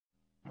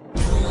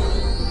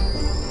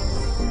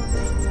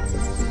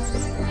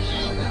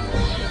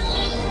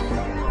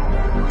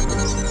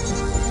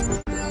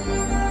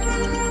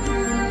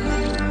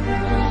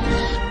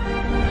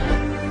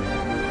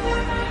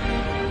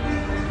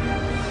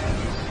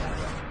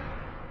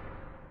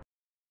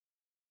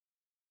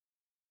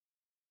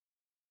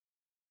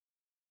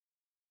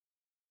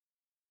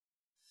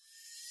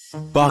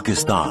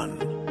Pakistan,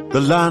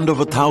 the land of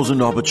 1,000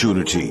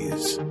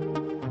 opportunities.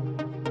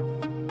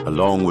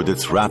 Along with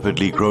its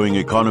rapidly growing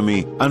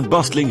economy and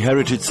bustling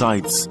heritage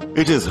sites,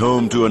 it is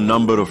home to a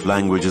number of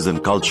languages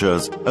and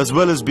cultures, as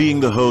well as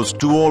being the host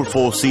to all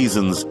 4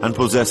 seasons and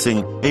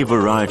possessing a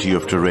variety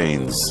of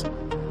terrains.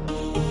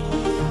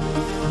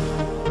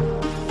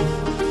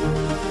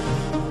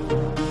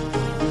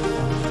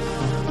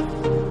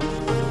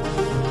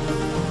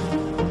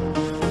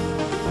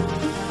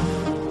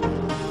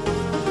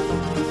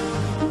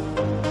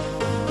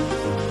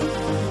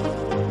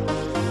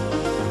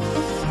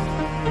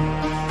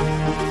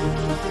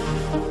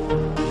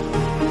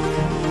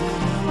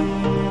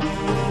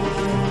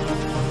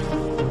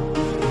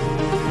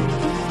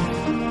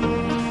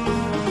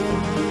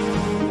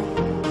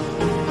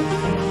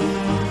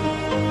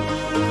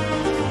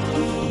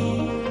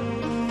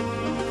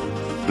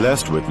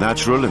 Blessed with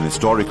natural and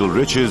historical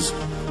riches,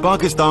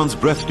 Pakistan's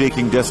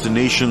breathtaking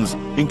destinations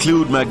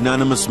include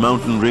magnanimous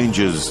mountain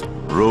ranges,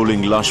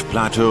 rolling lush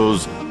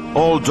plateaus,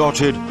 all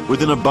dotted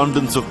with an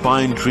abundance of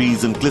pine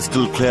trees and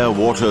crystal clear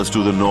waters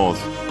to the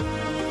north.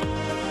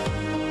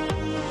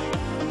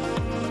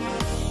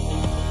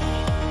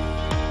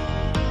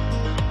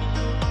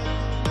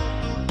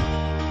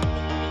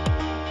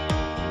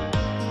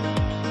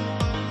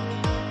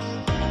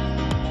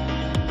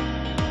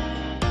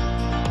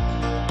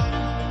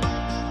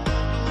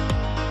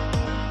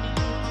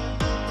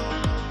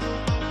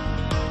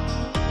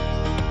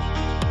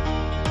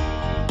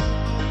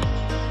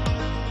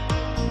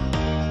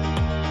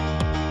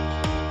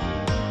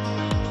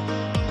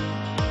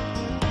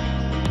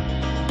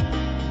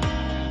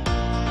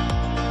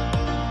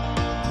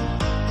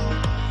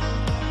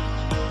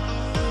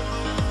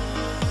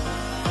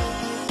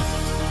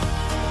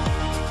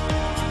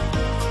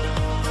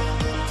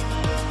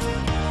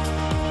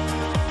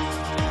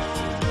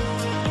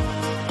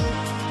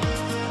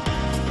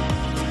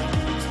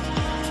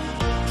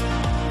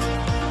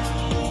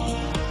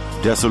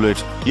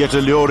 Desolate, yet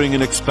alluring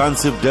and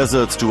expansive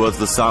deserts towards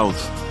the south.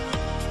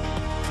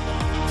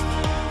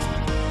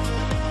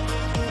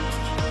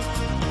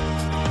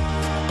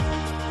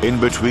 In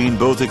between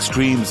both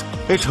extremes,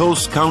 it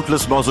hosts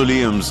countless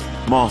mausoleums,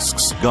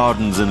 mosques,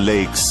 gardens and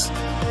lakes.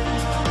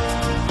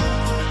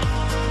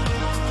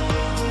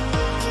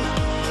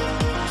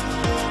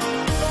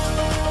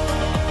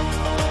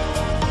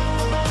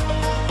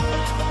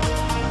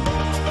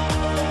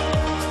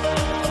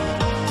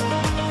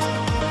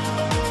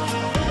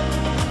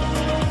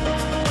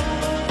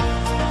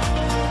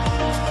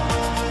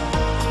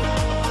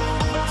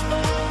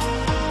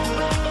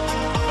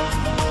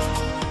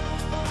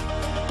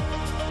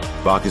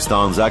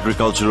 Pakistan's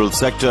agricultural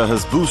sector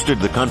has boosted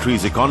the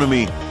country's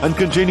economy and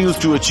continues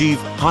to achieve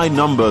high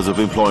numbers of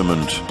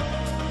employment.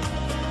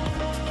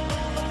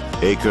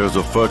 Acres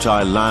of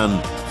fertile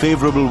land,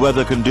 favorable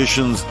weather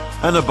conditions,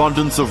 and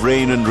abundance of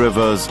rain and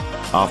rivers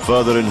are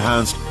further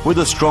enhanced with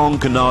a strong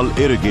canal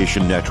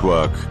irrigation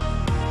network.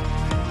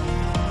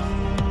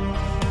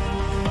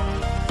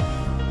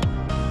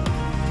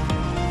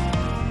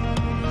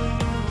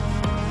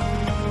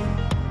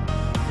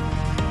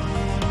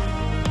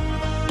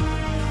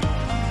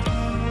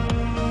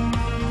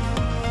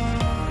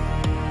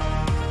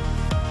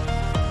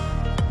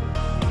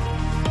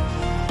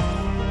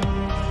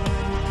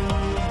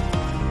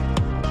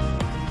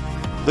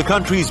 The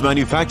country's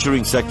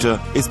manufacturing sector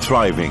is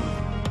thriving,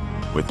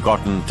 with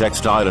cotton,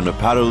 textile and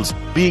apparels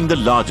being the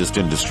largest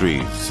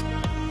industries.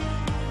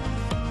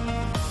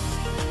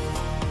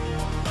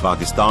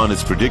 Pakistan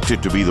is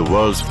predicted to be the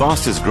world's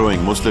fastest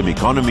growing Muslim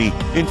economy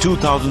in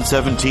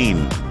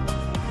 2017.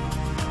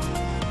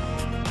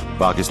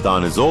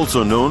 Pakistan is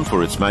also known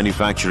for its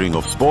manufacturing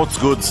of sports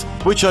goods,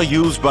 which are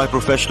used by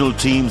professional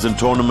teams and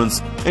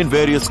tournaments in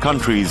various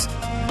countries,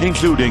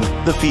 including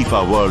the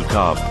FIFA World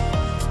Cup.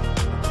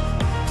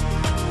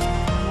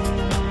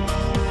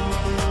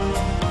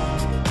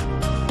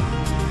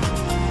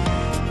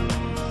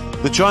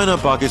 The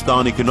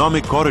China-Pakistan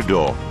Economic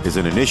Corridor is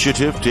an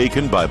initiative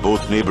taken by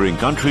both neighboring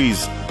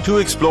countries to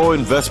explore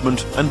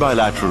investment and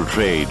bilateral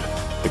trade.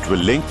 It will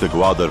link the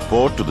Gwadar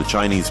port to the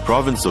Chinese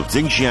province of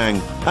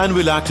Xinjiang and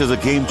will act as a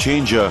game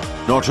changer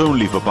not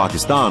only for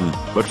Pakistan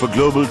but for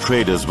global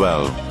trade as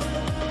well.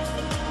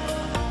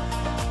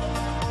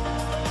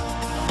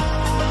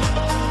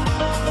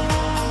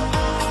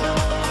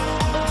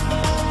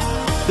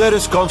 There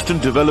is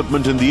constant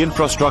development in the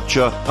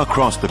infrastructure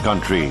across the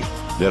country.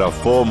 There are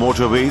 4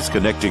 motorways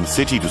connecting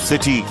city to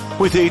city,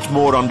 with 8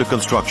 more under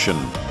construction.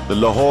 The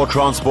Lahore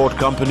Transport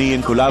Company,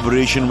 in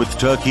collaboration with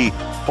Turkey,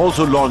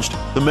 also launched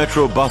the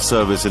metro bus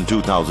service in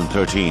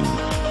 2013.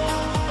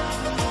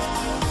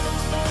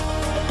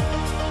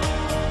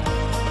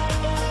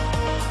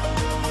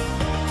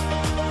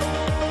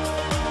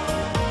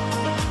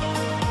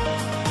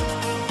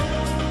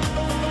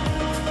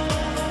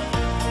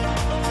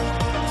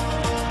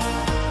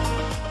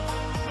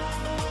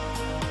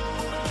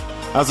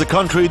 As a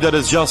country that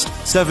is just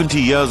 70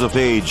 years of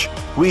age,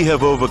 we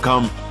have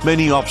overcome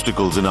many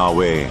obstacles in our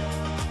way.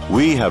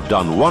 We have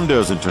done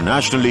wonders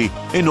internationally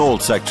in all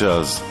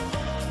sectors.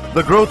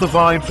 The growth of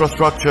our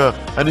infrastructure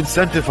and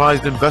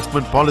incentivized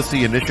investment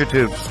policy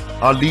initiatives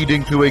are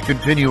leading to a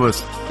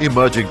continuous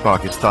emerging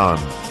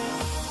Pakistan.